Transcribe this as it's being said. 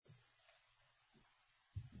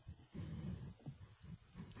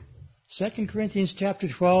2 Corinthians chapter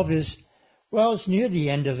 12 is, well, it's near the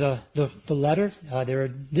end of the letter.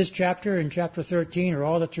 This chapter and chapter 13 are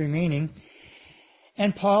all that's remaining.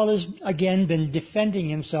 And Paul has again been defending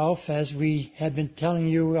himself, as we have been telling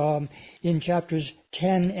you in chapters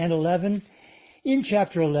 10 and 11. In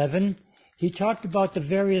chapter 11, he talked about the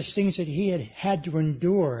various things that he had to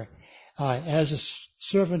endure as a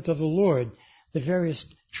servant of the Lord, the various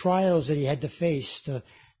trials that he had to face, the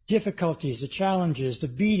difficulties, the challenges, the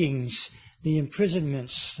beatings, the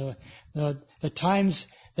imprisonments, the times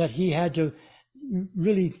that he had to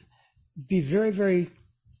really be very, very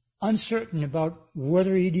uncertain about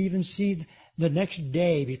whether he'd even see the next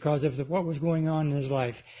day because of what was going on in his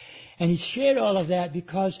life. And he shared all of that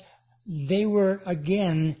because they were,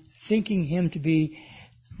 again, thinking him to be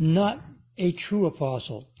not a true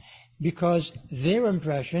apostle, because their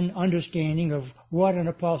impression, understanding of what an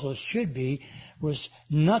apostle should be, was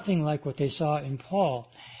nothing like what they saw in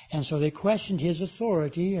Paul. And so they questioned his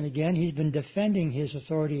authority, and again, he's been defending his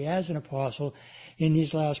authority as an apostle in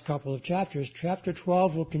these last couple of chapters. Chapter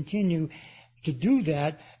 12 will continue to do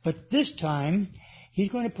that, but this time he's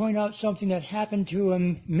going to point out something that happened to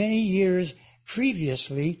him many years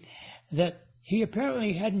previously that he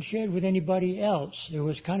apparently hadn't shared with anybody else. It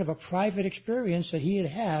was kind of a private experience that he had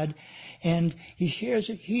had, and he shares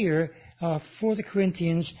it here for the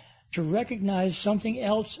Corinthians to recognize something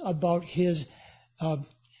else about his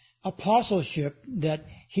apostleship that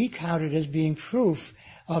he counted as being proof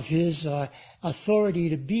of his authority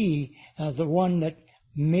to be the one that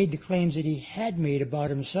made the claims that he had made about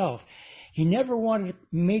himself. He never wanted to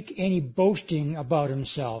make any boasting about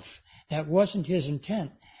himself. That wasn't his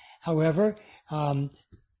intent. However,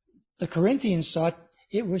 the Corinthians thought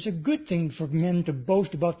it was a good thing for men to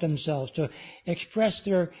boast about themselves, to express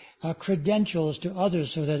their credentials to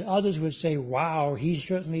others so that others would say, wow, he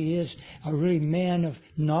certainly is a really man of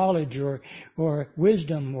knowledge or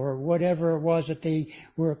wisdom or whatever it was that they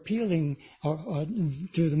were appealing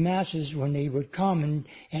to the masses when they would come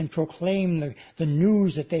and proclaim the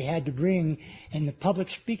news that they had to bring, and the public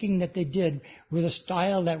speaking that they did with a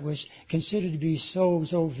style that was considered to be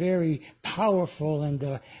so very powerful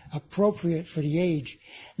and appropriate for the age.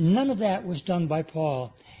 None of that was done by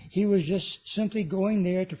Paul. He was just simply going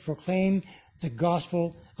there to proclaim the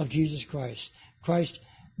gospel of Jesus Christ. Christ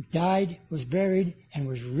died, was buried, and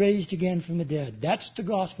was raised again from the dead. That's the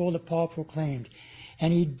gospel that Paul proclaimed.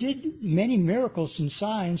 And he did many miracles and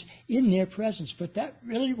signs in their presence, but that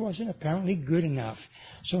really wasn't apparently good enough.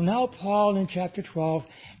 So now Paul in chapter 12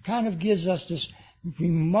 kind of gives us this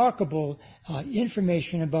remarkable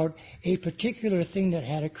information about a particular thing that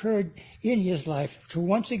had occurred in his life to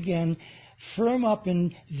once again firm up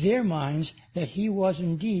in their minds that he was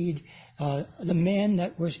indeed the man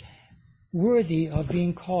that was worthy of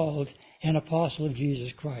being called an apostle of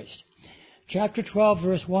Jesus Christ. Chapter 12,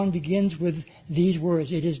 verse 1 begins with these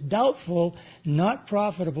words: "It is doubtless not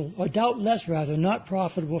profitable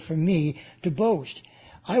for me to boast.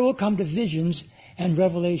 I will come to visions and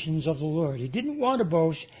revelations of the Lord." He didn't want to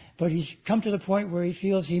boast, but he's come to the point where he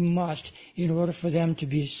feels he must in order for them to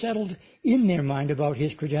be settled in their mind about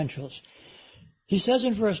his credentials. He says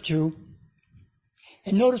in verse 2,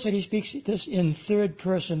 and notice that he speaks this in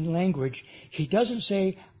third-person language. He doesn't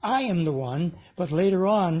say, I am the one, but later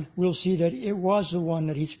on we'll see that it was the one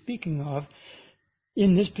that he's speaking of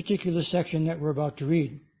in this particular section that we're about to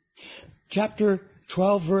read. Chapter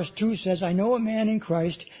 12, verse 2 says, "I know a man in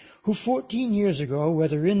Christ who 14 years ago,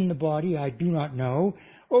 whether in the body I do not know,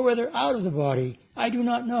 or whether out of the body I do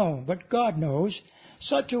not know, but God knows,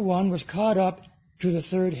 such a one was caught up to the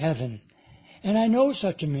third heaven. And I know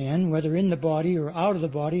such a man, whether in the body or out of the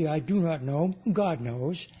body, I do not know, God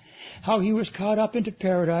knows, how he was caught up into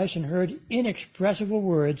paradise and heard inexpressible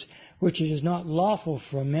words which it is not lawful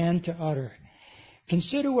for a man to utter."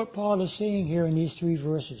 Consider what Paul is saying here in these 3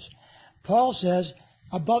 verses. Paul says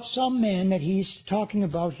about some man that he's talking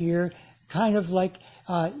about here, kind of like,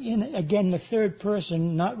 in the third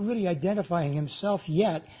person, not really identifying himself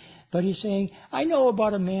yet, but he's saying, I know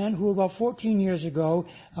about a man who about 14 years ago,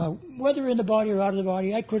 whether in the body or out of the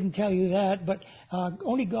body, I couldn't tell you that, but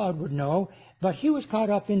only God would know. But he was caught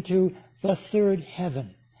up into the third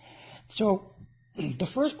heaven. So the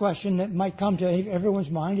first question that might come to everyone's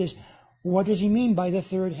mind is, what does he mean by the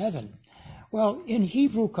third heaven? Well, in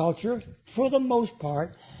Hebrew culture, for the most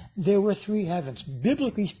part, there were 3 heavens.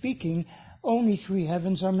 Biblically speaking, only 3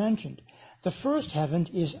 heavens are mentioned. The first heaven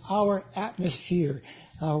is our atmosphere,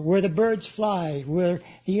 where the birds fly, where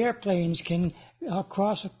the airplanes can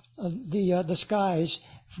cross the skies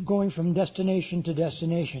going from destination to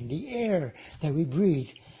destination, the air that we breathe,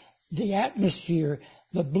 the atmosphere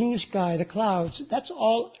the blue sky, the clouds, that's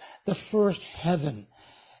all the first heaven.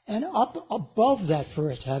 And up above that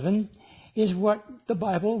first heaven is what the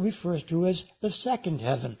Bible refers to as the second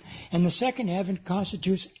heaven. And the second heaven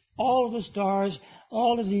constitutes all of the stars,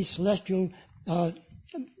 all of these celestial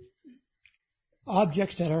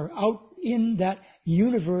objects that are out in that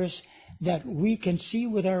universe that we can see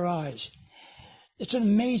with our eyes. It's an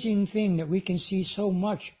amazing thing that we can see so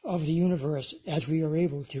much of the universe as we are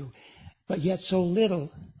able to, but yet so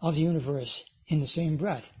little of the universe in the same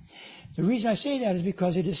breath. The reason I say that is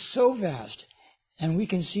because it is so vast, and we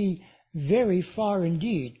can see very far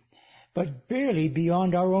indeed, but barely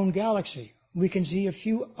beyond our own galaxy. We can see a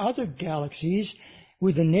few other galaxies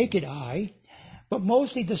with the naked eye, but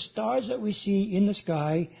mostly the stars that we see in the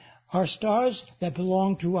sky are stars that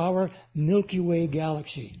belong to our Milky Way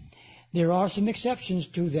galaxy. There are some exceptions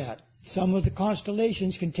to that. Some of the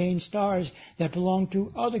constellations contain stars that belong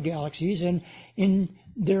to other galaxies, and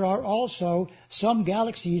there are also some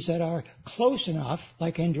galaxies that are close enough,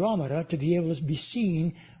 like Andromeda, to be able to be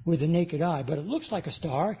seen with the naked eye. But it looks like a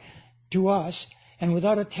star to us, and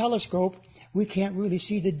without a telescope, we can't really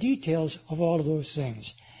see the details of all of those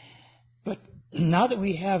things. But now that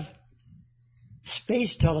we have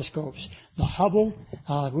space telescopes, the Hubble,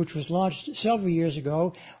 which was launched several years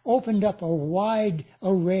ago, opened up a wide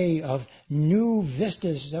array of new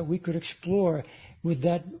vistas that we could explore with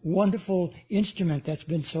that wonderful instrument that's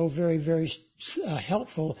been so very, very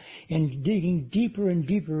helpful in digging deeper and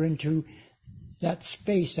deeper into that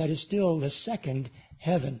space that is still the second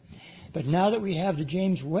heaven. But now that we have the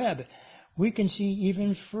James Webb, we can see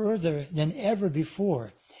even further than ever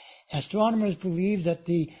before. Astronomers believe that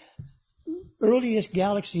the earliest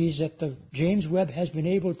galaxies that the James Webb has been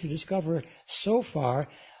able to discover so far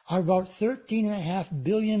are about 13.5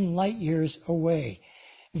 billion light years away,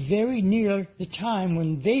 very near the time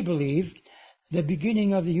when they believe the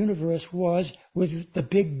beginning of the universe was with the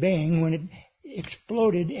Big Bang, when it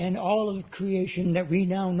exploded and all of the creation that we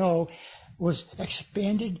now know was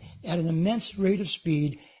expanded at an immense rate of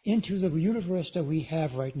speed into the universe that we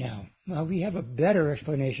have right now. Now, we have a better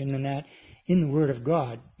explanation than that in the Word of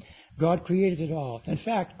God. God created it all. In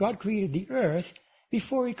fact, God created the earth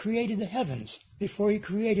before He created the heavens, before He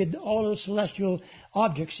created all of the celestial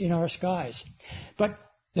objects in our skies. But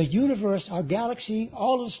the universe, our galaxy,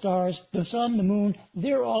 all of the stars, the sun, the moon,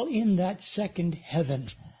 they're all in that second heaven.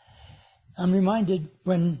 I'm reminded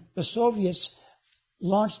when the Soviets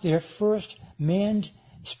launched their first manned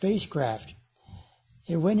spacecraft,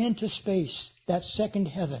 it went into space, that second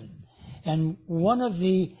heaven. And one of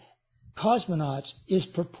the cosmonauts is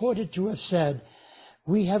purported to have said,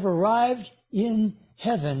 "We have arrived in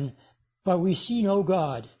heaven, but we see no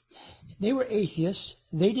God." They were atheists.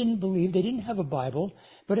 They didn't believe, they didn't have a Bible.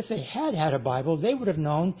 But if they had had a Bible, they would have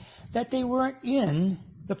known that they weren't in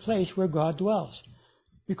the place where God dwells.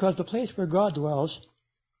 Because the place where God dwells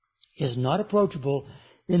is not approachable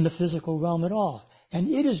in the physical realm at all. And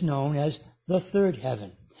it is known as the third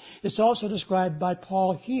heaven. It's also described by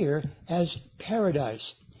Paul here as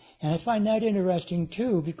paradise. And I find that interesting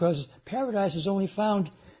too, because paradise is only found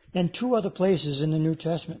in two other places in the New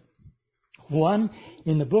Testament. One,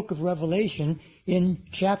 in the book of Revelation, in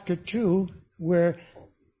chapter 2, where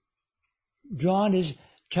John is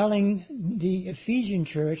telling the Ephesian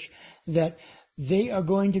church that they are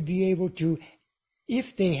going to be able to,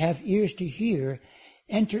 if they have ears to hear,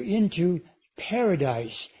 enter into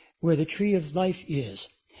paradise where the tree of life is.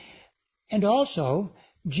 And also,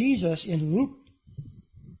 Jesus in Luke,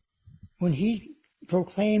 when He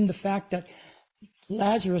proclaimed the fact that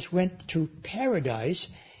Lazarus went to paradise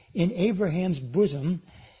in Abraham's bosom,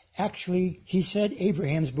 actually He said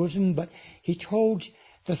Abraham's bosom, but He told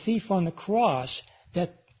the thief on the cross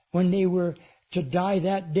that when they were to die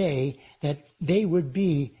that day, that they would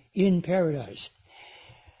be in paradise.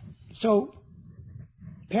 So,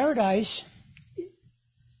 paradise,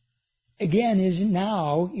 again, is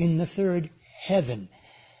now in the third heaven.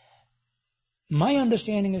 My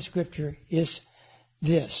understanding of Scripture is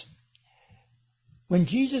this. When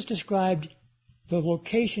Jesus described the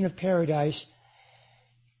location of paradise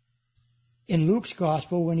in Luke's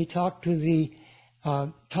Gospel, when He taught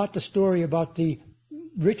the story about the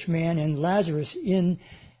rich man and Lazarus in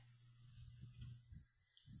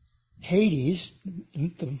Hades,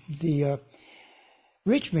 the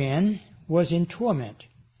rich man was in torment.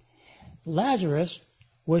 Lazarus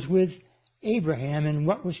was with Abraham in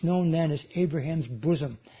what was known then as Abraham's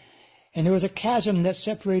bosom. And there was a chasm that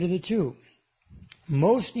separated the two.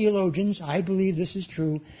 Most theologians, I believe this is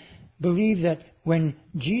true, believe that when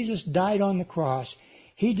Jesus died on the cross,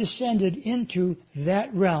 He descended into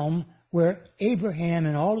that realm where Abraham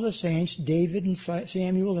and all of the saints, David and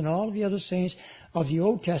Samuel and all of the other saints of the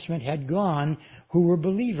Old Testament had gone who were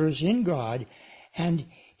believers in God, and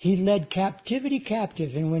he led captivity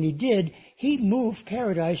captive. And when he did, he moved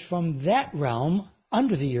paradise from that realm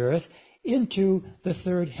under the earth into the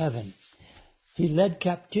third heaven. He led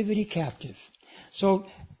captivity captive. So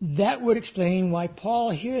that would explain why Paul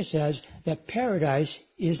here says that paradise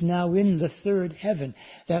is now in the third heaven,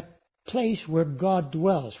 that place where God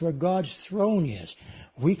dwells, where God's throne is.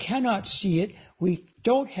 We cannot see it. We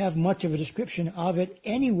don't have much of a description of it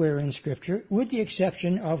anywhere in Scripture, with the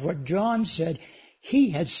exception of what John said he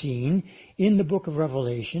had seen in the book of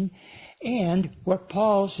Revelation, and what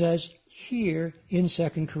Paul says here in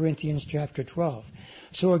 2 Corinthians chapter 12.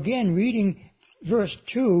 So again, reading verse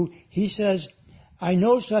 2, he says, I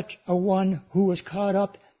know such a one who was caught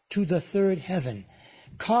up to the third heaven.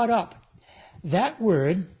 Caught up. That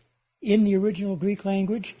word in the original Greek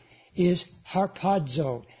language is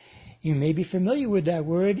harpazo. You may be familiar with that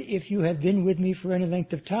word. If you have been with me for any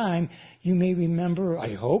length of time, you may remember,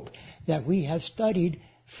 I hope, that we have studied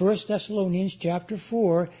 1 Thessalonians chapter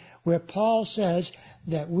 4, where Paul says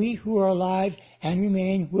that we who are alive and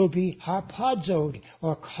remain will be harpazoed,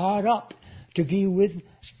 or caught up, to be with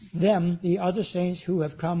them, the other saints who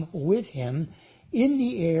have come with him, in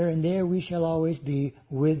the air, and there we shall always be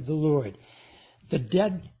with the Lord. The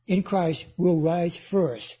dead in Christ will rise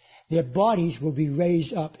first. Their bodies will be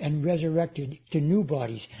raised up and resurrected to new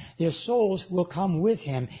bodies. Their souls will come with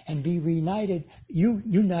him and be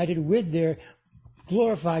united with their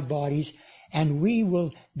glorified bodies, and we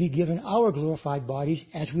will be given our glorified bodies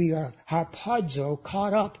as we are harpazo,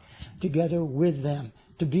 caught up together with them,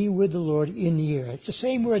 to be with the Lord in the air. It's the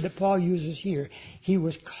same word that Paul uses here. He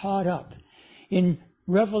was caught up. In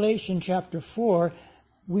Revelation chapter 4,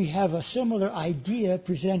 we have a similar idea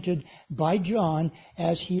presented by John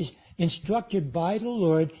as he's instructed by the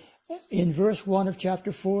Lord in verse 1 of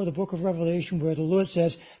chapter 4 of the book of Revelation, where the Lord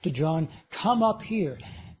says to John, come up here,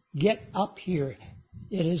 get up here.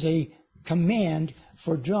 It is a command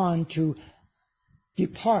for John to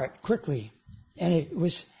depart quickly. And it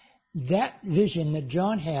was that vision that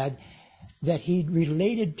John had that he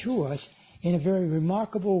related to us in a very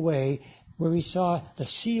remarkable way, where he saw the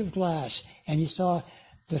sea of glass and he saw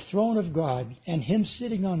the throne of God and him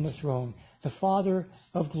sitting on the throne, the Father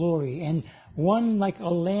of glory, and one like a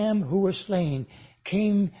lamb who was slain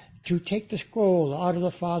came to take the scroll out of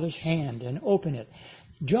the Father's hand and open it.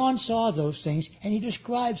 John saw those things and he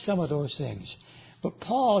described some of those things. But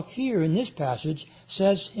Paul here in this passage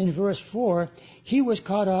says in verse 4, he was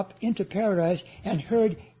caught up into paradise and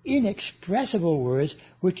heard inexpressible words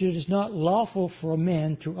which it is not lawful for a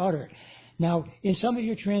man to utter. Now, in some of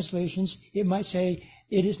your translations, it might say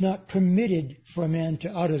it is not permitted for a man to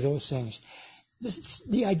utter those things.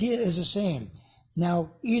 The idea is the same.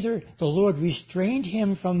 Now, either the Lord restrained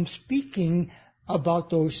him from speaking about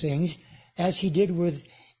those things, as he did with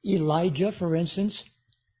Elijah, for instance,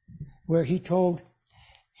 where he told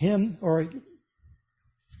him,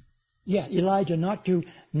 Elijah not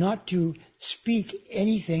to speak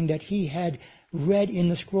anything that he had read in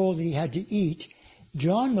the scroll that he had to eat.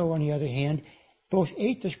 John, though, on the other hand, both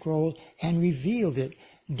ate the scroll and revealed it.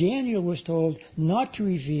 Daniel was told not to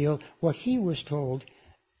reveal what he was told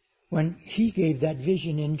when he gave that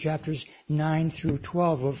vision in chapters 9 through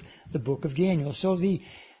 12 of the book of Daniel. So the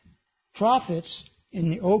prophets in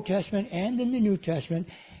the Old Testament and in the New Testament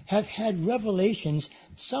have had revelations,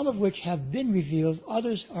 some of which have been revealed,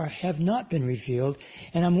 others have not been revealed.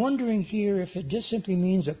 And I'm wondering here if it just simply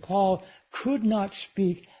means that Paul could not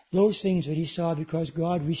speak those things that he saw because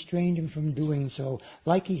God restrained him from doing so,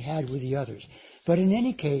 like he had with the others. But in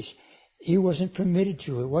any case, he wasn't permitted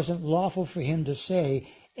to. It wasn't lawful for him to say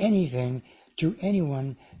anything to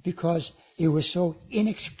anyone because it was so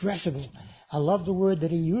inexpressible. I love the word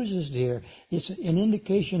that he uses there. It's an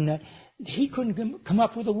indication that he couldn't come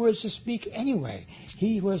up with the words to speak anyway.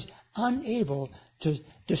 He was unable to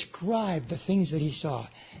describe the things that he saw.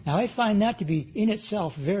 Now, I find that to be in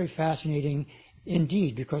itself very fascinating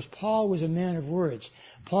indeed, because Paul was a man of words.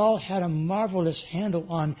 Paul had a marvelous handle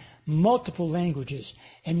on multiple languages,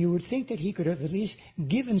 and you would think that he could have at least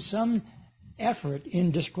given some effort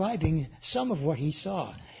in describing some of what he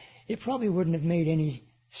saw. It probably wouldn't have made any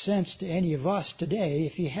sense to any of us today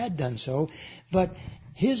if he had done so, but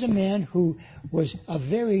here's a man who was a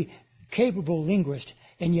very capable linguist,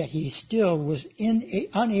 and yet he still was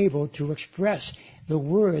unable to express the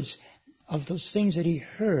words of those things that he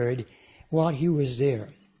heard while he was there.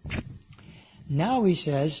 Now he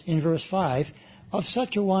says in verse 5, of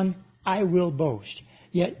such a one I will boast,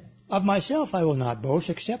 yet of myself I will not boast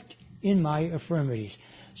except in my infirmities.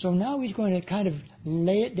 So now he's going to kind of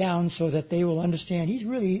lay it down so that they will understand he's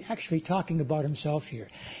really actually talking about himself here.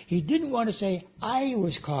 He didn't want to say, I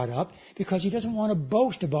was caught up, because he doesn't want to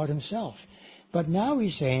boast about himself. But now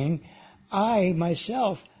he's saying, I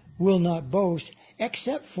myself will not boast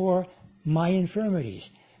except for my infirmities,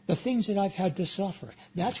 the things that I've had to suffer.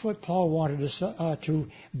 That's what Paul wanted to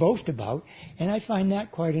boast about, and I find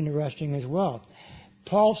that quite interesting as well.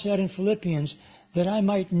 Paul said in Philippians that I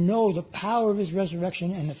might know the power of his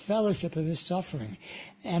resurrection and the fellowship of his suffering.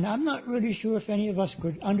 And I'm not really sure if any of us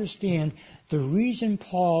could understand the reason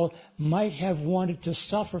Paul might have wanted to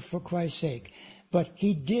suffer for Christ's sake. But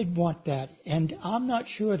he did want that, and I'm not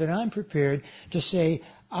sure that I'm prepared to say,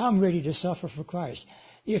 I'm ready to suffer for Christ.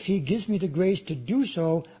 If he gives me the grace to do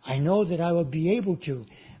so, I know that I will be able to.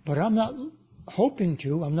 But I'm not hoping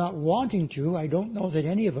to, I'm not wanting to, I don't know that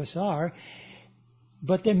any of us are.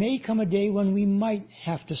 But there may come a day when we might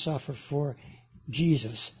have to suffer for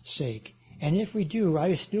Jesus' sake. And if we do,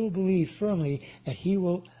 I still believe firmly that he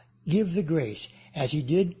will give the grace, as he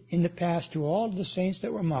did in the past to all the saints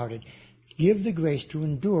that were martyred, give the grace to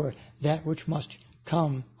endure that which must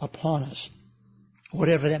come upon us,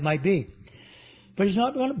 whatever that might be. But he's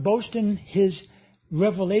not going to boast in his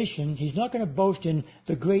revelation. He's not going to boast in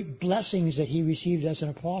the great blessings that he received as an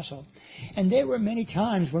apostle. And there were many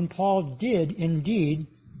times when Paul did indeed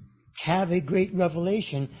have a great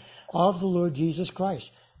revelation of the Lord Jesus Christ.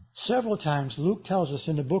 Several times, Luke tells us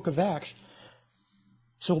in the book of Acts.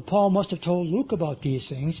 So Paul must have told Luke about these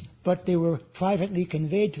things, but they were privately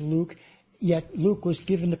conveyed to Luke, yet Luke was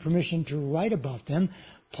given the permission to write about them.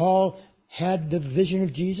 Paul had the vision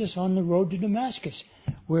of Jesus on the road to Damascus,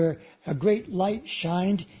 where a great light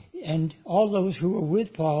shined, and all those who were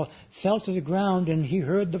with Paul fell to the ground, and he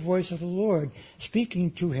heard the voice of the Lord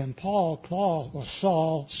speaking to him, Saul,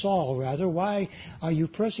 why are you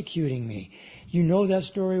persecuting me? You know that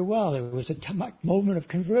story well. It was a moment of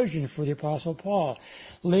conversion for the Apostle Paul.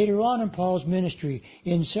 Later on in Paul's ministry,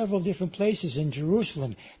 in several different places in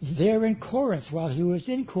Jerusalem, there in Corinth, while he was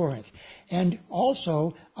in Corinth, and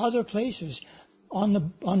also other places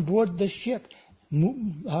on board the ship,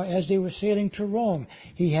 as they were sailing to Rome,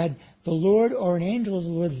 he had the Lord or an angel of the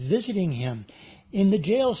Lord visiting him. In the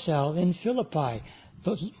jail cell in Philippi,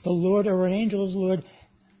 the Lord or an angel of the Lord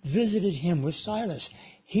visited him with Silas.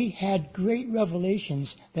 He had great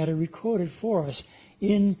revelations that are recorded for us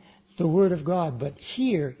in the Word of God. But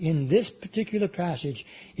here, in this particular passage,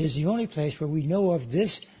 is the only place where we know of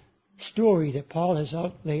this story that Paul has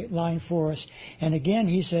outlined for us. And again,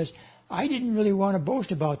 he says, I didn't really want to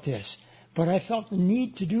boast about this, but I felt the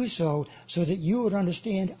need to do so that you would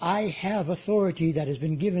understand I have authority that has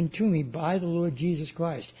been given to me by the Lord Jesus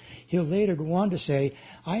Christ. He'll later go on to say,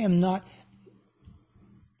 I am not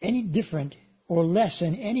any different or less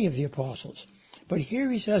than any of the apostles. But here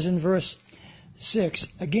he says in verse 6,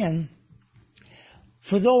 again,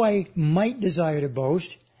 for though I might desire to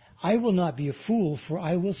boast, I will not be a fool, for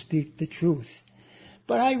I will speak the truth.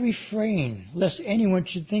 But I refrain, lest anyone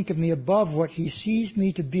should think of me above what he sees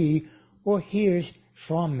me to be or hears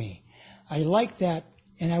from me. I like that,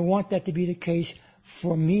 and I want that to be the case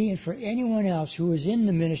for me and for anyone else who is in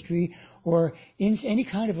the ministry or in any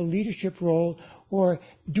kind of a leadership role or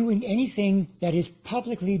doing anything that is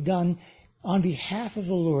publicly done on behalf of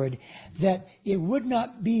the Lord, that it would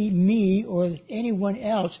not be me or anyone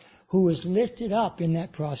else who is lifted up in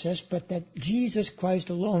that process, but that Jesus Christ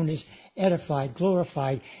alone is edified,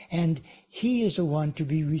 glorified, and He is the one to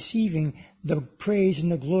be receiving the praise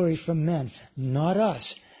and the glory from men, not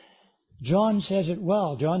us. John says it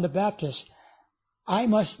well, John the Baptist, I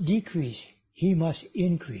must decrease, He must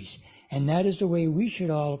increase. And that is the way we should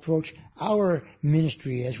all approach our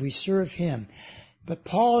ministry as we serve Him. But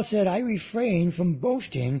Paul said, I refrain from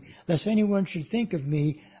boasting, lest anyone should think of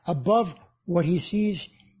me above what he sees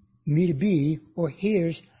me to be or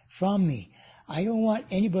hears from me. I don't want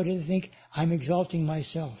anybody to think I'm exalting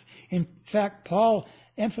myself. In fact, Paul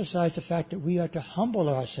emphasized the fact that we are to humble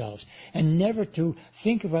ourselves and never to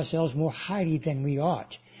think of ourselves more highly than we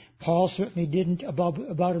ought. Paul certainly didn't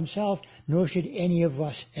about himself, nor should any of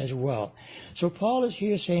us as well. So Paul is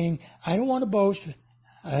here saying, I don't want to boast,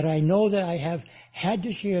 but I know that I have had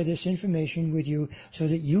to share this information with you so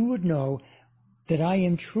that you would know that I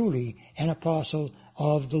am truly an apostle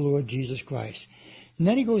of the Lord Jesus Christ. And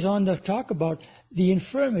then he goes on to talk about the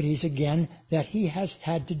infirmities again that he has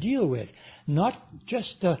had to deal with. Not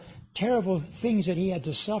just the terrible things that he had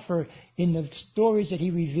to suffer in the stories that he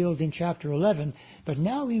revealed in chapter 11, but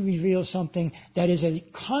now he reveals something that is a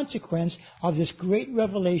consequence of this great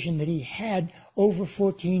revelation that he had over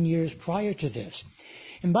 14 years prior to this.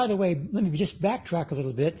 And by the way, let me just backtrack a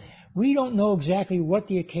little bit. we don't know exactly what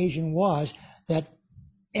the occasion was that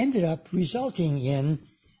ended up resulting in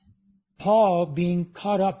Paul being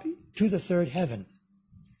caught up to the third heaven.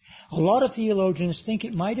 A lot of theologians think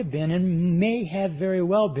it might have been, and may have very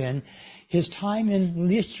well been, his time in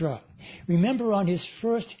Lystra. Remember, on his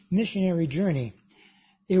first missionary journey,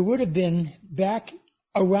 it would have been back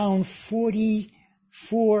around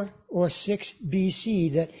 44 or 6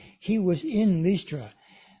 BC that he was in Lystra.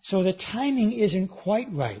 So the timing isn't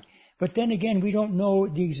quite right. But then again, we don't know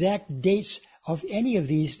the exact dates of any of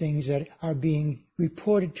these things that are being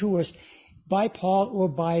reported to us by Paul or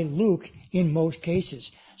by Luke in most cases.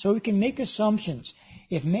 So we can make assumptions.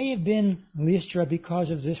 It may have been Lystra because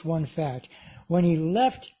of this one fact. When he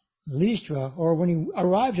left Lystra, or when he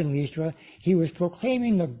arrived in Lystra, he was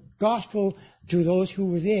proclaiming the gospel to those who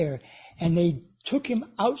were there, and they took him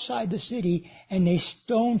outside the city and they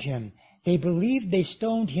stoned him. They believed they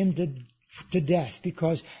stoned him to death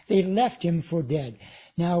because they left him for dead.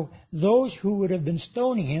 Now, those who would have been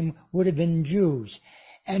stoning him would have been Jews.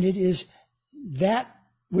 And it is that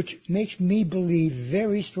which makes me believe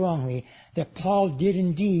very strongly that Paul did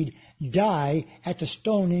indeed die at the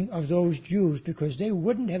stoning of those Jews, because they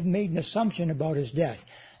wouldn't have made an assumption about his death.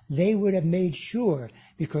 They would have made sure,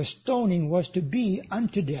 because stoning was to be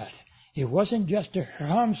unto death. It wasn't just to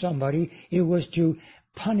harm somebody, it was to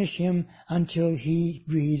punish him until he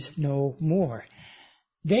breathes no more.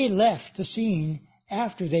 They left the scene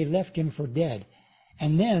after they left him for dead.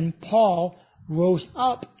 And then Paul rose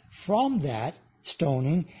up from that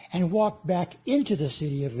stoning and walked back into the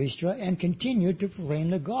city of Lystra and continued to proclaim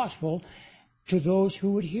the gospel to those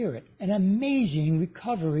who would hear it. An amazing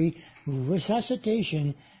recovery,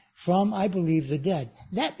 resuscitation from, I believe, the dead.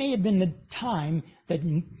 That may have been the time that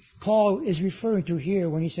Paul is referring to here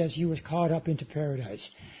when he says he was caught up into paradise.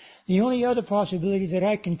 The only other possibility that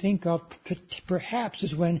I can think of perhaps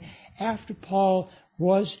is when, after Paul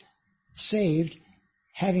was saved,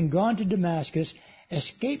 having gone to Damascus,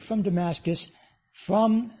 escaped from Damascus,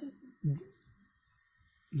 from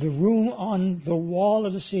the room on the wall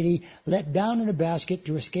of the city, let down in a basket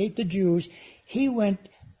to escape the Jews, he went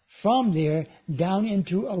from there down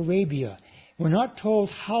into Arabia. We're not told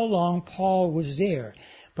how long Paul was there,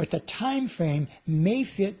 but the time frame may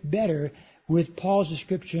fit better with Paul's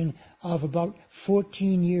description of about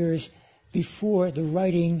 14 years before the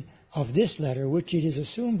writing of this letter, which it is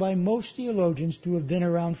assumed by most theologians to have been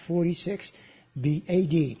around 46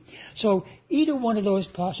 AD. So either one of those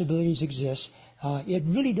possibilities exists. It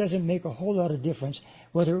really doesn't make a whole lot of difference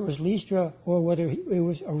whether it was Lystra or whether it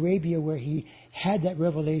was Arabia where he had that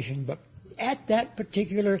revelation. But at that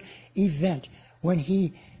particular event, when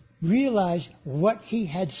he realized what he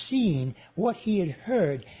had seen, what he had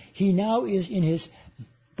heard, he now is in his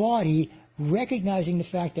body recognizing the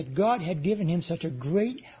fact that God had given him such a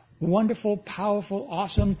great, wonderful, powerful,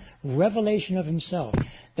 awesome revelation of himself,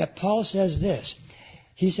 that Paul says this.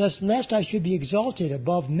 He says, "Lest I should be exalted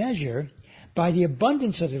above measure by the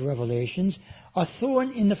abundance of the revelations, a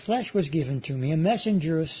thorn in the flesh was given to me, a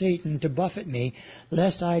messenger of Satan to buffet me,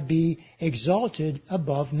 lest I be exalted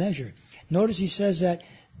above measure." Notice he says that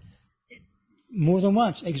more than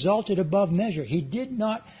once, exalted above measure. He did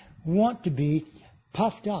not want to be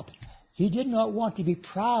puffed up. He did not want to be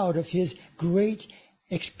proud of his great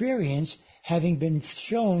experience, having been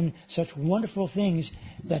shown such wonderful things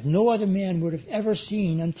that no other man would have ever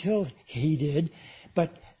seen until he did.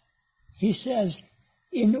 But he says,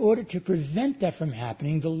 in order to prevent that from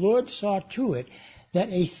happening, the Lord saw to it that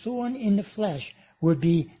a thorn in the flesh would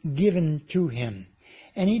be given to him.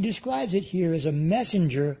 And he describes it here as a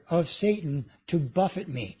messenger of Satan to buffet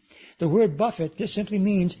me. The word buffet just simply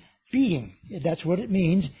means beating. That's what it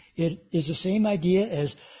means. It is the same idea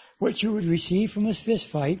as what you would receive from a fist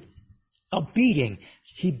fight, a beating.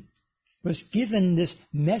 He was given this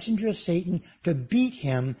messenger of Satan to beat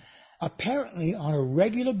him, apparently on a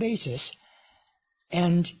regular basis.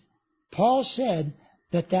 And Paul said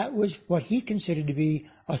that that was what he considered to be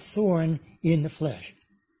a thorn in the flesh.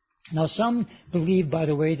 Now, some believe, by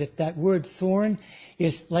the way, that that word thorn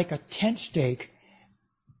is like a tent stake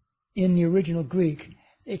in the original Greek.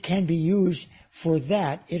 It can be used for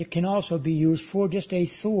that. It can also be used for just a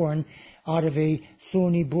thorn out of a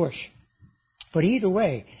thorny bush. But either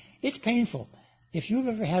way, it's painful. If you've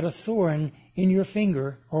ever had a thorn in your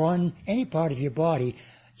finger or on any part of your body,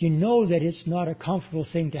 you know that it's not a comfortable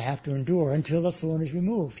thing to have to endure until the thorn is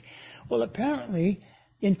removed. Well, apparently,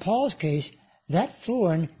 in Paul's case, that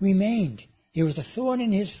thorn remained. It was a thorn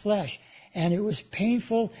in his flesh, and it was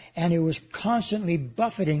painful, and it was constantly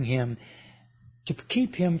buffeting him to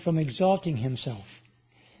keep him from exalting himself.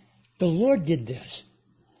 The Lord did this.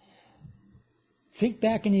 Think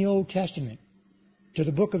back in the Old Testament to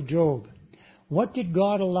the book of Job. What did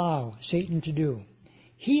God allow Satan to do?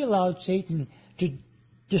 He allowed Satan to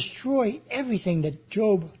destroy everything that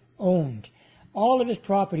Job owned. All of his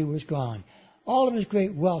property was gone. All of his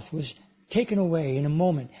great wealth was taken away in a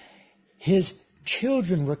moment. His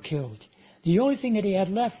children were killed. The only thing that he had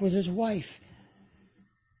left was his wife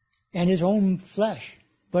and his own flesh.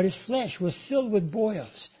 But his flesh was filled with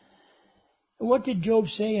boils. What did Job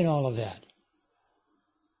say in all of that?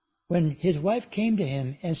 When his wife came to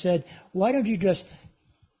him and said, "Why don't you just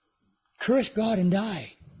curse God and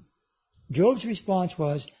die?" Job's response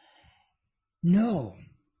was, "No.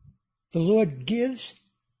 The Lord gives,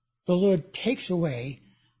 the Lord takes away.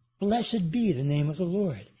 Blessed be the name of the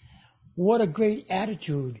Lord." What a great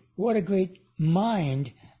attitude, what a great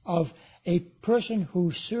mind of a person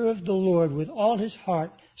who served the Lord with all his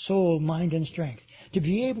heart, soul, mind, and strength. To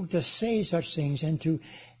be able to say such things and to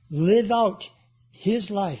live out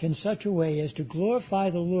his life in such a way as to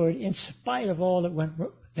glorify the Lord in spite of all that went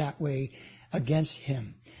that way against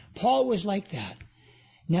him. Paul was like that.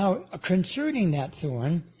 Now, concerning that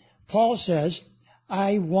thorn, Paul says,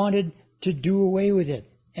 I wanted to do away with it.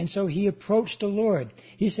 And so he approached the Lord.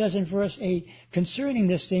 He says in verse 8, concerning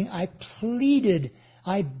this thing, I pleaded,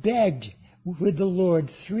 I begged with the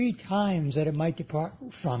Lord 3 times that it might depart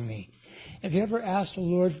from me. Have you ever asked the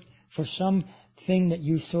Lord for something that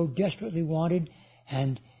you so desperately wanted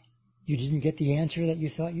and you didn't get the answer that you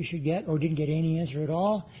thought you should get, or didn't get any answer at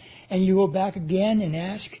all? And you go back again and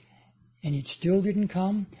ask, and it still didn't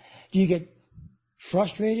come? Do you get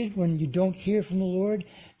frustrated when you don't hear from the Lord?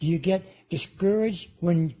 Do you get discouraged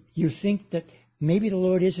when you think that maybe the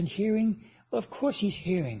Lord isn't hearing? Well, of course He's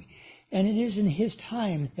hearing. And it is in His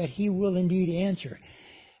time that He will indeed answer.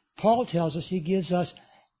 Paul tells us He gives us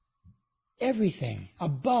everything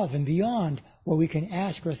above and beyond what we can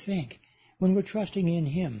ask or think when we're trusting in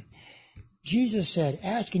Him. Jesus said,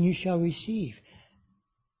 ask and you shall receive.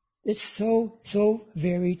 It's so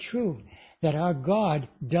very true that our God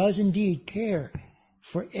does indeed care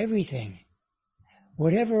for everything,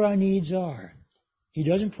 whatever our needs are. He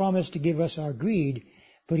doesn't promise to give us our greed,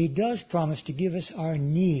 but He does promise to give us our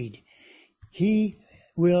need. He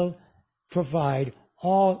will provide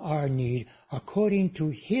all our need according to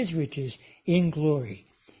His riches in glory.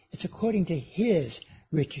 It's according to His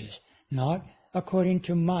riches, not according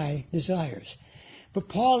to my desires. But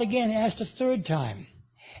Paul again asked a 3rd time,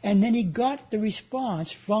 and then he got the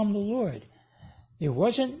response from the Lord. It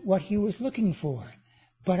wasn't what he was looking for,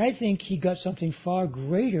 but I think he got something far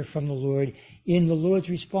greater from the Lord in the Lord's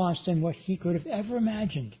response than what he could have ever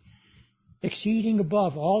imagined, exceeding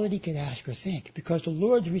above all that he could ask or think, because the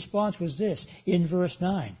Lord's response was this in verse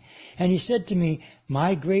 9. And He said to me,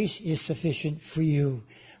 my grace is sufficient for you,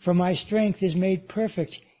 for my strength is made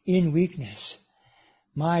perfect in weakness.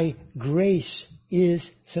 My grace is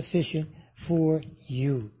sufficient for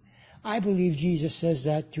you. I believe Jesus says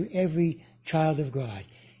that to every child of God.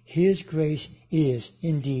 His grace is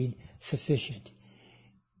indeed sufficient.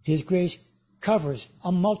 His grace covers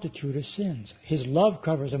a multitude of sins. His love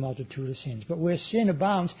covers a multitude of sins. But where sin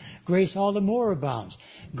abounds, grace all the more abounds.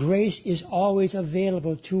 Grace is always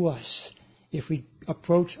available to us if we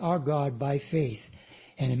approach our God by faith.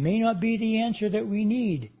 And it may not be the answer that we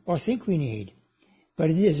need or think we need,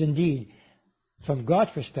 but it is indeed, from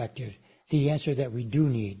God's perspective, the answer that we do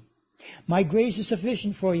need. My grace is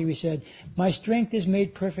sufficient for you, He said. My strength is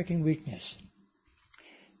made perfect in weakness.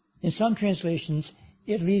 In some translations,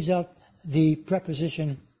 it leaves out the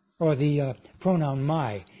preposition or the pronoun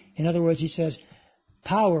my. In other words, he says,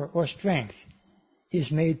 power or strength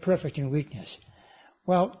is made perfect in weakness.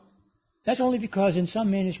 Well, that's only because in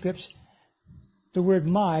some manuscripts, the word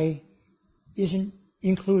my isn't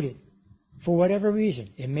included. For whatever reason,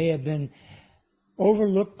 it may have been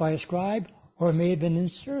overlooked by a scribe, or it may have been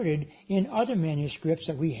inserted in other manuscripts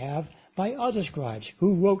that we have by other scribes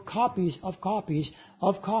who wrote copies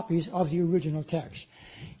of the original text.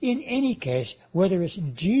 In any case, whether it's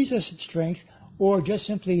Jesus' strength or just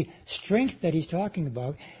simply strength that he's talking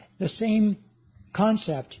about, the same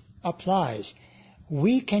concept applies.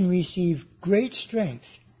 We can receive great strength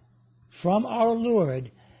from our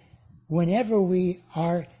Lord whenever we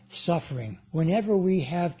are suffering, whenever we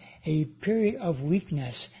have a period of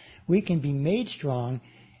weakness. We can be made strong,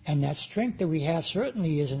 and that strength that we have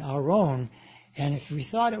certainly isn't our own. And if we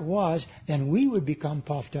thought it was, then we would become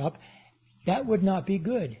puffed up. That would not be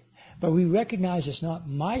good. But we recognize it's not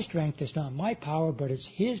my strength, it's not my power, but it's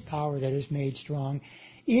His power that is made strong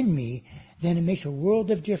in me. Then it makes a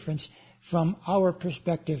world of difference from our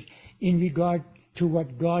perspective in regard to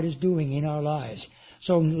what God is doing in our lives.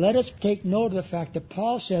 So let us take note of the fact that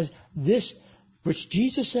Paul says this which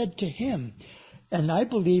Jesus said to him, and I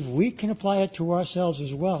believe we can apply it to ourselves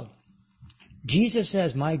as well. Jesus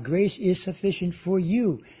says, my grace is sufficient for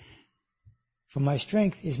you, for my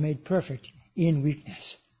strength is made perfect in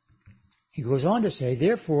weakness. He goes on to say,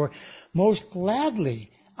 therefore, most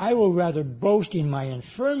gladly I will rather boast in my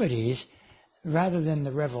infirmities rather than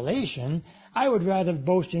the revelation. I would rather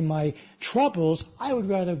boast in my troubles. I would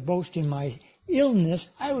rather boast in my illness.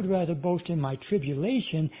 I would rather boast in my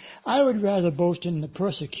tribulation. I would rather boast in the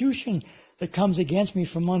persecution that comes against me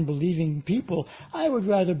from unbelieving people. I would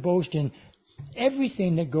rather boast in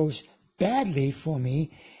everything that goes badly for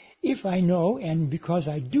me. If I know, and because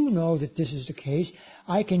I do know that this is the case,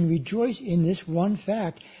 I can rejoice in this one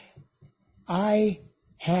fact. I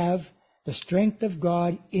have the strength of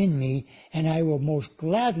God in me, and I will most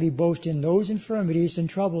gladly boast in those infirmities and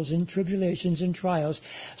troubles and tribulations and trials,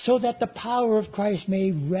 so that the power of Christ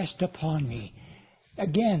may rest upon me.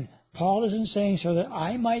 Again, Paul isn't saying so that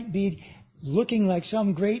I might be looking like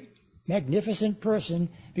some great, magnificent person,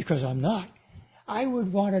 because I'm not. I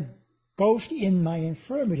would want to boast in my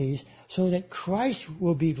infirmities so that Christ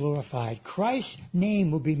will be glorified. Christ's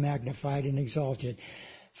name will be magnified and exalted.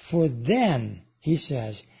 For then, he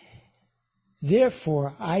says,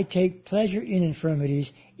 therefore I take pleasure in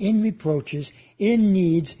infirmities, in reproaches, in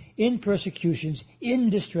needs, in persecutions, in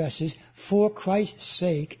distresses, for Christ's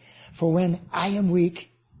sake. For when I am weak,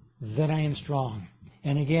 then I am strong.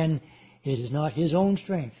 And again, it is not his own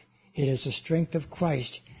strength. It is the strength of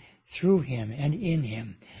Christ through him and in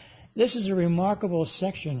him. This is a remarkable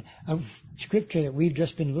section of Scripture that we've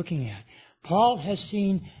just been looking at. Paul has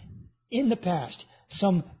seen in the past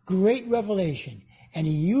some great revelation, and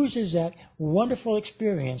he uses that wonderful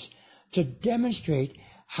experience to demonstrate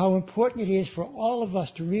how important it is for all of us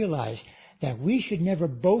to realize that we should never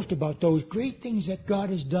boast about those great things that God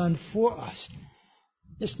has done for us.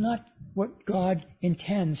 It's not what God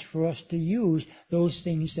intends for us to use, those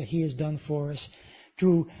things that he has done for us,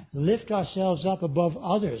 to lift ourselves up above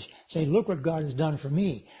others. Say, look what God has done for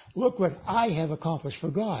me. Look what I have accomplished for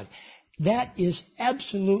God. That is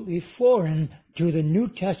absolutely foreign to the New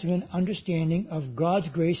Testament understanding of God's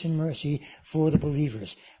grace and mercy for the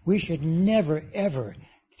believers. We should never, ever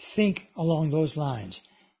think along those lines,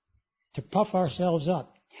 to puff ourselves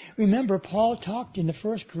up. Remember, Paul talked in the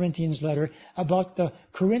 1 Corinthians letter about the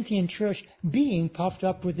Corinthian church being puffed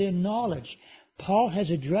up with their knowledge. Paul has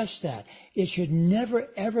addressed that. It should never,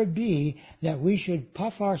 ever be that we should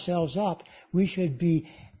puff ourselves up. We should be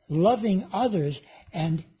loving others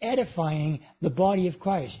and edifying the body of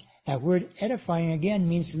Christ. That word edifying again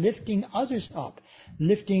means lifting others up,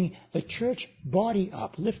 lifting the church body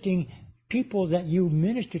up, lifting people that you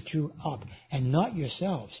minister to up, and not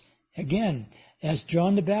yourselves. Again, as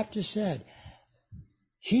John the Baptist said,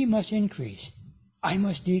 he must increase, I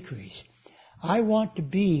must decrease. I want to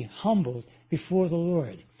be humbled before the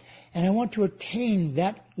Lord. And I want to attain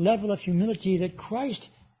that level of humility that Christ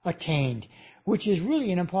attained, which is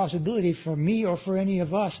really an impossibility for me or for any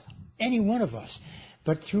of us, any one of us.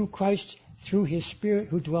 But through Christ, through his Spirit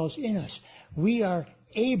who dwells in us, we are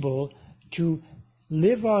able to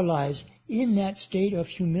live our lives in that state of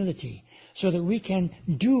humility so that we can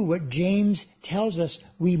do what James tells us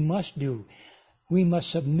we must do. We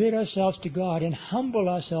must submit ourselves to God and humble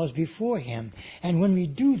ourselves before him. And when we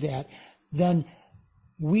do that, then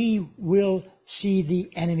we will see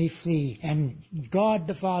the enemy flee, and God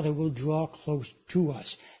the Father will draw close to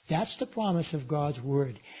us. That's the promise of God's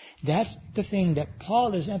Word. That's the thing that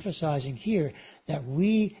Paul is emphasizing here, that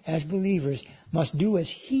we as believers must do as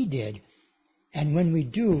he did. And when we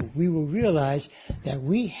do, we will realize that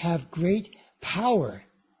we have great power,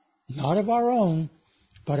 not of our own,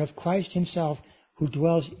 but of Christ himself who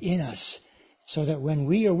dwells in us, so that when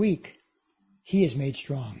we are weak, he is made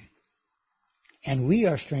strong. And we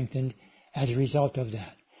are strengthened as a result of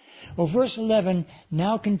that. Well, verse 11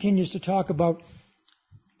 now continues to talk about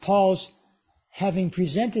Paul's having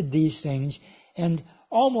presented these things, and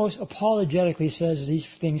almost apologetically says these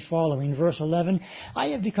things following. Verse 11, I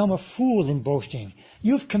have become a fool in boasting.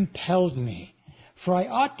 You've compelled me. For I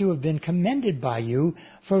ought to have been commended by you,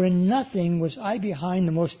 for in nothing was I behind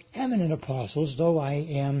the most eminent apostles, though I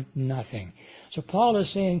am nothing. So Paul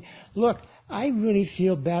is saying, look, I really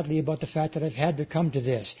feel badly about the fact that I've had to come to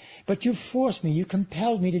this. But you forced me, you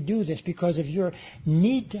compelled me to do this because of your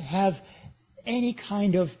need to have any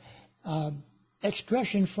kind of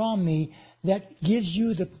expression from me that gives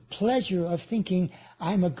you the pleasure of thinking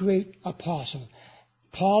I'm a great apostle.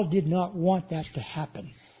 Paul did not want that to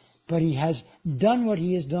happen. But he has done what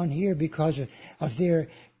he has done here because of their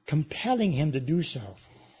compelling him to do so.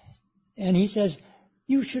 And he says,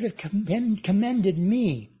 you should have commended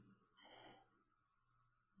me.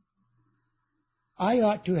 I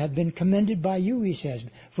ought to have been commended by you, he says,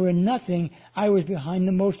 for in nothing I was behind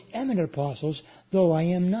the most eminent apostles, though I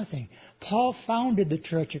am nothing. Paul founded the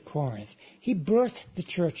church at Corinth. He birthed the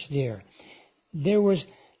church there. There was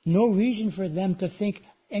no reason for them to think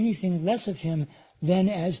anything less of him than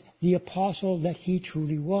as the apostle that he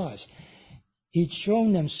truly was. He'd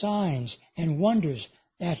shown them signs and wonders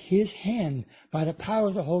at his hand by the power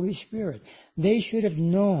of the Holy Spirit. They should have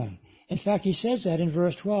known. In fact, he says that in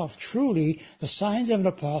verse 12. Truly, the signs of an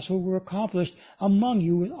apostle were accomplished among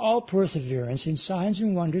you with all perseverance in signs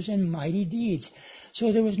and wonders and mighty deeds.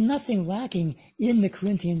 So there was nothing lacking in the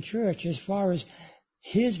Corinthian church as far as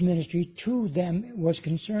his ministry to them was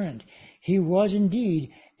concerned. He was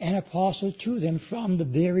indeed an apostle to them from the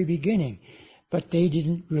very beginning. But they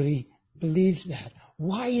didn't really believe that.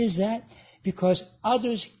 Why is that? Because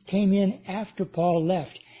others came in after Paul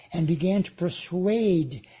left and began to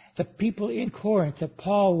persuade the people in Corinth that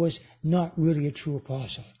Paul was not really a true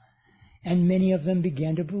apostle. And many of them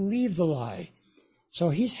began to believe the lie. So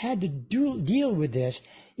he's had to deal with this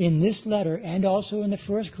in this letter and also in the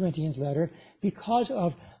 1 Corinthians letter because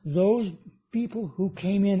of those people who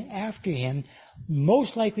came in after him,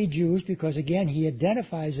 most likely Jews, because again he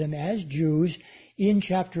identifies them as Jews. In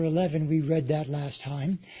chapter 11 we read that last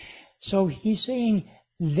time. So he's saying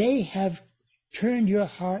they have turned your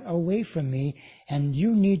heart away from me, and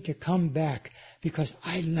you need to come back because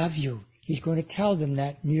I love you. He's going to tell them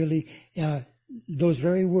that nearly those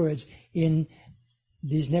very words in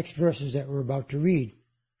these next verses that we're about to read.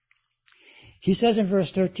 He says in verse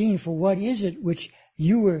 13, for what is it which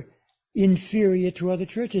you were inferior to other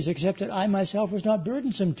churches, except that I myself was not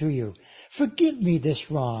burdensome to you? Forgive me this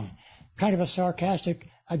wrong. Kind of a sarcastic,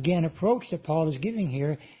 again, approach that Paul is giving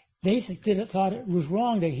here. They thought it was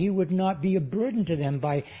wrong that he would not be a burden to them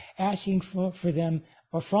by asking for them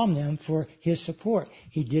or from them for his support.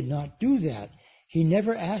 He did not do that. He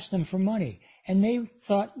never asked them for money. And they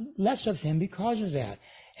thought less of him because of that.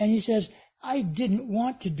 And he says, I didn't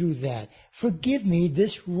want to do that. Forgive me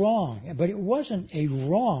this wrong. But it wasn't a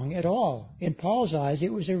wrong at all. In Paul's eyes,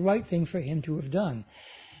 it was the right thing for him to have done.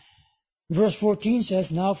 Verse 14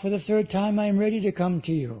 says, now for the third time I am ready to come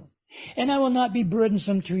to you. And I will not be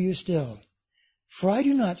burdensome to you still. For I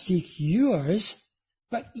do not seek yours,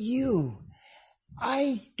 but you.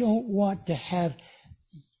 I don't want to have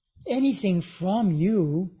anything from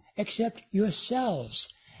you except yourselves.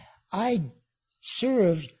 I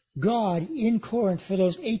served God in Corinth for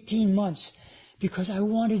those 18 months because I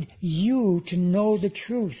wanted you to know the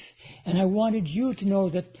truth. And I wanted you to know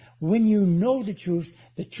that when you know the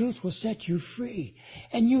truth will set you free.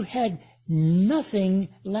 And you had nothing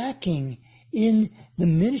lacking in the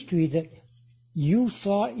ministry that you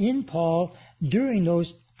saw in Paul during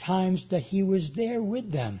those times that he was there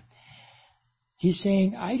with them. He's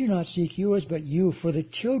saying, I do not seek yours, but you, for the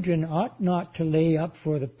children ought not to lay up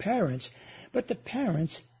for the parents, but the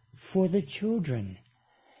parents for the children.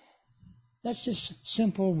 That's just a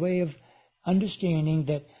simple way of understanding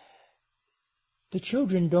that the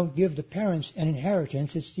children don't give the parents an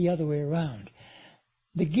inheritance, it's the other way around.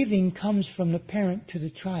 The giving comes from the parent to the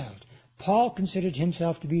child. Paul considered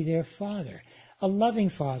himself to be their father, a loving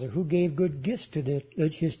father who gave good gifts to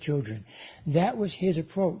his children. That was his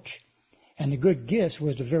approach. And the good gifts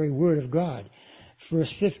was the very word of God.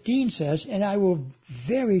 Verse 15 says, and I will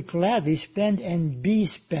very gladly spend and be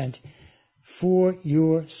spent for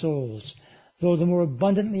your souls. Though the more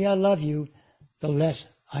abundantly I love you, the less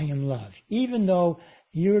I am loved. Even though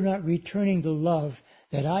you're not returning the love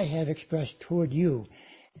that I have expressed toward you,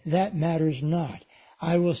 that matters not.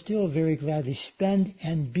 I will still very gladly spend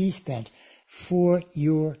and be spent for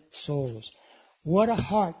your souls. What a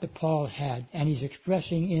heart that Paul had, and he's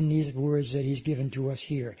expressing in these words that he's given to us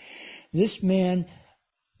here. This man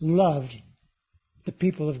loved the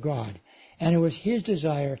people of God, and it was his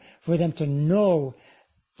desire for them to know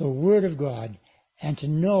the Word of God, and to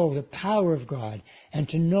know the power of God, and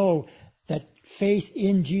to know that faith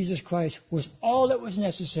in Jesus Christ was all that was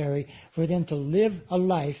necessary for them to live a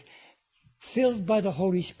life filled by the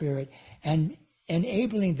Holy Spirit and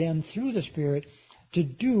enabling them through the Spirit to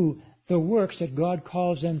do the works that God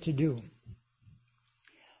calls them to do.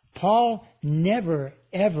 Paul never,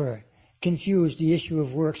 ever confused the issue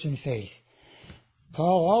of works and faith.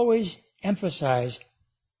 Paul always emphasized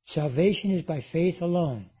salvation is by faith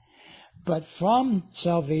alone. But from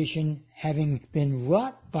salvation having been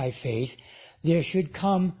wrought by faith, there should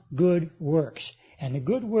come good works. And the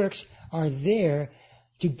good works are there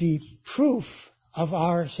to be proof of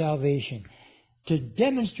our salvation, to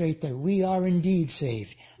demonstrate that we are indeed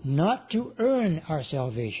saved, not to earn our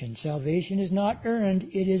salvation. Salvation is not earned,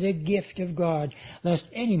 it is a gift of God, lest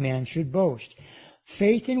any man should boast.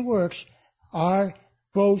 faith and works are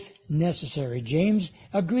both necessary. James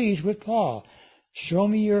agrees with Paul. Show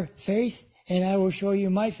me your faith, and I will show you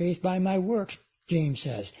my faith by my works, James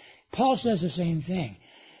says. Paul says the same thing.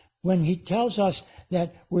 When he tells us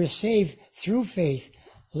that we're saved through faith,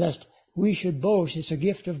 lest we should boast, it's a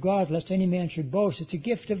gift of God, lest any man should boast. It's a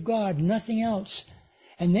gift of God, nothing else.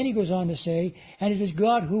 And then he goes on to say, and it is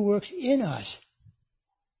God who works in us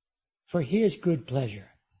for his good pleasure,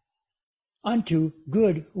 unto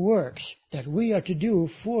good works that we are to do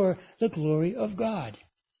for the glory of God.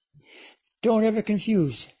 Don't ever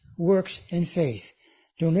confuse works and faith.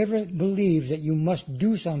 Don't ever believe that you must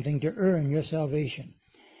do something to earn your salvation.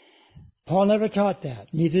 Paul never taught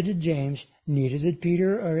that. Neither did James, neither did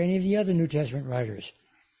Peter or any of the other New Testament writers.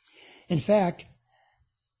 In fact,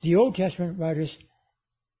 the Old Testament writers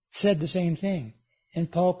said the same thing.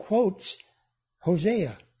 And Paul quotes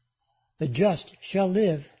Hosea, the just shall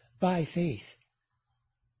live by faith.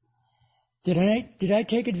 Did I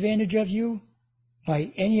take advantage of you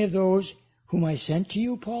by any of those whom I sent to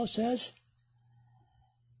you, Paul says?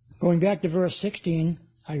 Going back to verse 16,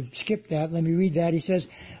 I skipped that. Let me read that. He says,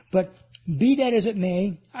 but be that as it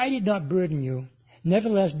may, I did not burden you.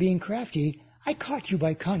 Nevertheless, being crafty, I caught you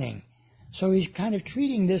by cunning. So he's kind of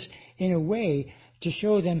treating this in a way to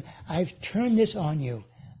show them, I've turned this on you.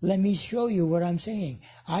 Let me show you what I'm saying.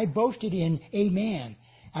 I boasted in a man.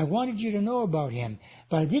 I wanted you to know about him,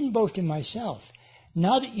 but I didn't boast in myself.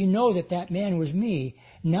 Now that you know that that man was me,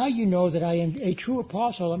 now you know that I am a true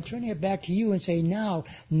apostle. I'm turning it back to you and saying, now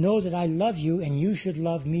know that I love you and you should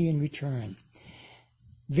love me in return.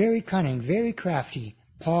 Very cunning, very crafty.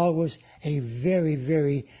 Paul was a very,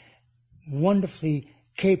 very wonderfully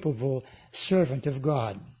capable servant of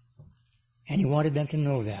God. And he wanted them to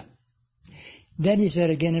know that. Then he said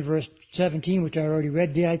again in verse 17, which I already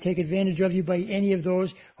read, did I take advantage of you by any of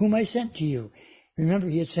those whom I sent to you? Remember,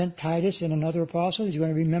 he had sent Titus and another apostle. He's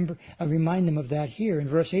going to remind them of that here. In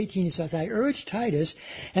verse 18, he says, I urged Titus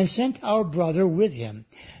and sent our brother with him.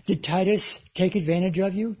 Did Titus take advantage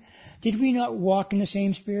of you? Did we not walk in the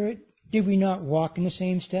same spirit? Did we not walk in the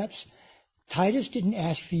same steps? Titus didn't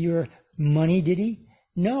ask for your money, did he?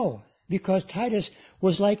 No, because Titus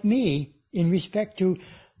was like me in respect to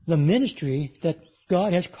the ministry that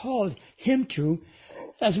God has called him to,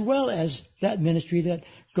 as well as that ministry that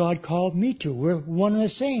God called me to. We're one and the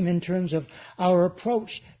same in terms of our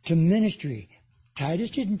approach to ministry. Titus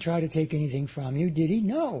didn't try to take anything from you, did he?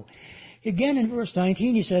 No. Again in verse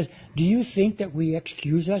 19 he says, do you think that we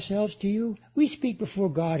excuse ourselves to you? We speak before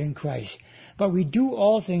God in Christ, but we do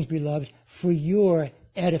all things, beloved, for your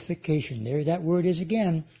edification. There that word is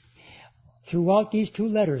again. Throughout these two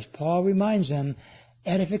letters, Paul reminds them,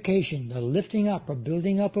 edification, the lifting up or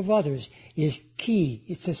building up of others, is key,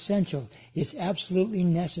 it's essential, it's absolutely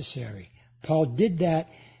necessary. Paul did that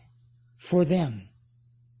for them,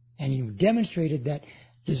 and he demonstrated that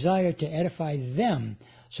desire to edify them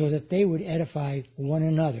so that they would edify one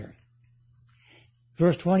another.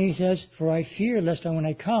 Verse 20 says, for I fear lest when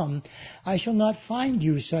I come, I shall not find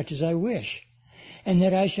you such as I wish, and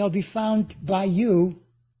that I shall be found by you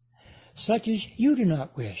such as you do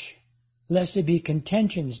not wish, lest there be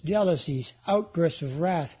contentions, jealousies, outbursts of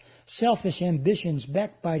wrath, selfish ambitions,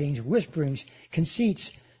 backbitings, whisperings,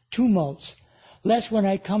 conceits, tumults, lest when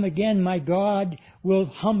I come again my God will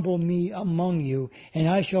humble me among you, and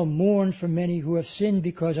I shall mourn for many who have sinned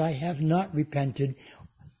because I have not repented,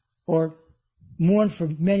 or mourn for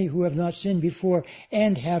many who have not sinned before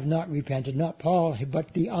and have not repented, not Paul,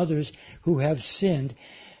 but the others who have sinned,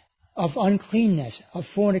 of uncleanness, of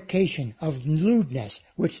fornication, of lewdness,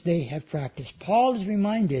 which they have practiced. Paul is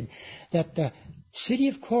reminded that the city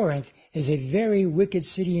of Corinth is a very wicked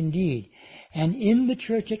city indeed. And in the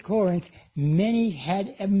church at Corinth, many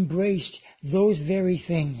had embraced those very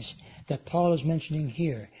things that Paul is mentioning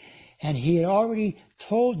here. And he had already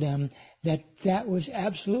told them that that was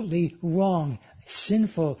absolutely wrong,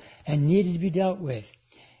 sinful, and needed to be dealt with.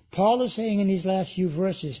 Paul is saying in these last few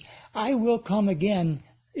verses, I will come again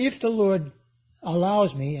if the Lord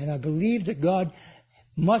allows me, and I believe that God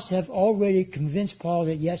must have already convinced Paul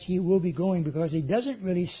that yes, he will be going, because he doesn't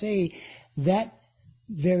really say that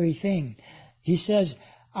very thing. He says,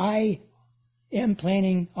 I am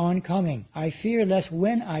planning on coming. I fear lest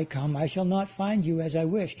when I come, I shall not find you as I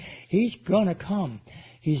wish. He's going to come.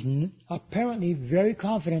 He's apparently very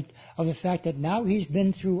confident of the fact that now he's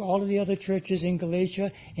been through all of the other churches in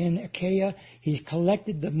Galatia, in Achaia. He's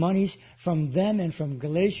collected the monies from them and from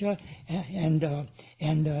Galatia and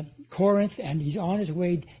Corinth, and he's on his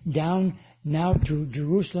way down now to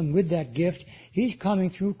Jerusalem with that gift. He's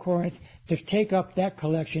coming through Corinth to take up that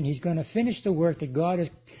collection. He's going to finish the work that God has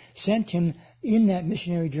sent him in that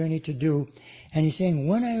missionary journey to do. And he's saying,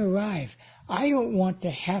 when I arrive, I don't want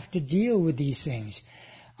to have to deal with these things.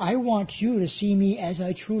 I want you to see me as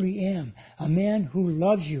I truly am, a man who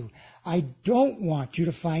loves you. I don't want you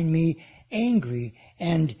to find me angry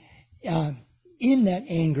and in that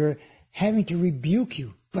anger having to rebuke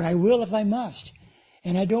you, but I will if I must.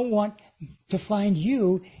 And I don't want to find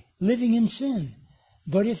you living in sin.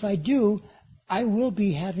 But if I do, I will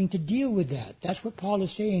be having to deal with that. That's what Paul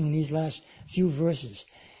is saying in these last few verses,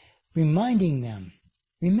 reminding them.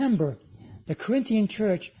 Remember, the Corinthian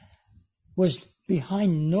church was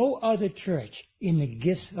behind no other church in the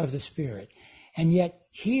gifts of the Spirit. And yet,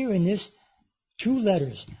 here in this 2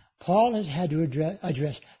 letters, Paul has had to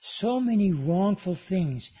address so many wrongful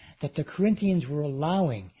things that the Corinthians were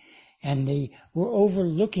allowing, and they were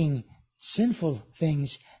overlooking sinful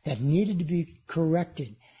things that needed to be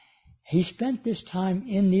corrected. He spent this time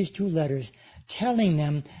in these 2 letters telling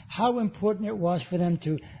them how important it was for them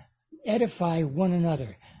to edify one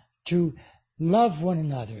another, to love one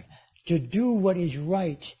another, to do what is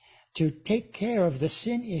right, to take care of the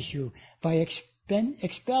sin issue by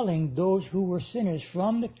expelling those who were sinners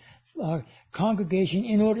from the congregation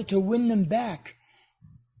in order to win them back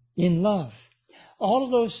in love. All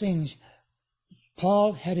of those things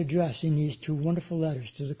Paul had addressed in these 2 wonderful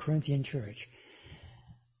letters to the Corinthian church.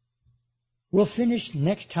 We'll finish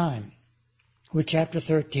next time with chapter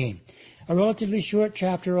 13. A relatively short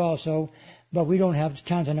chapter also, but we don't have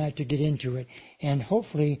time tonight to get into it. And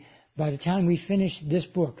hopefully, by the time we finish this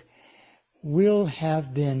book, we'll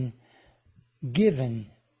have been given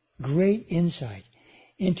great insight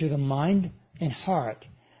into the mind and heart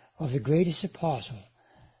of the greatest apostle,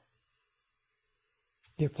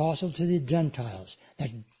 the apostle to the Gentiles, that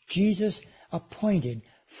Jesus appointed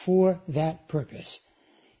for that purpose.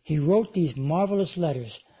 He wrote these marvelous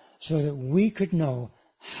letters so that we could know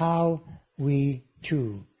how we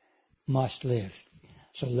too must live.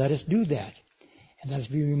 So let us do that, and let us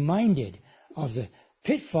be reminded of the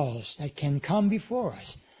pitfalls that can come before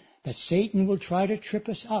us, that Satan will try to trip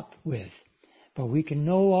us up with. But we can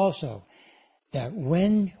know also that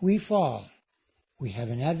when we fall, we have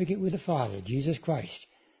an advocate with the Father, Jesus Christ,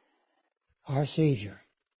 our Savior.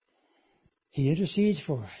 He intercedes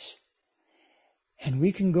for us. And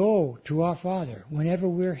we can go to our Father whenever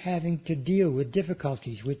we're having to deal with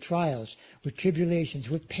difficulties, with trials, with tribulations,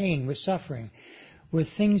 with pain, with suffering, with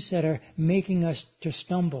things that are making us to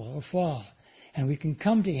stumble or fall. And we can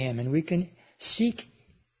come to Him and we can seek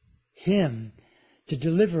Him to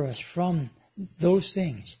deliver us from those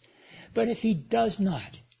things. But if He does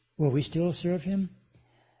not, will we still serve Him?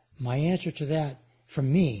 My answer to that,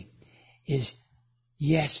 from me, is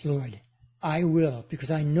yes, Lord, I will,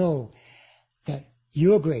 because I know that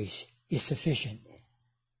Your grace is sufficient.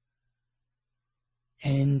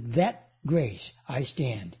 And in that grace I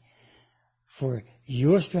stand, for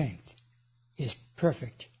Your strength is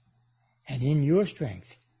perfect, and in Your strength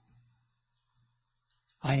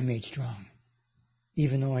I am made strong,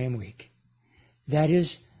 even though I am weak. That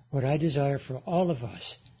is what I desire for all of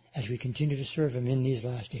us as we continue to serve Him in these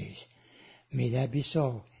last days. May that be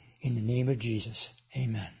so in the name of Jesus.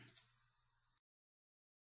 Amen.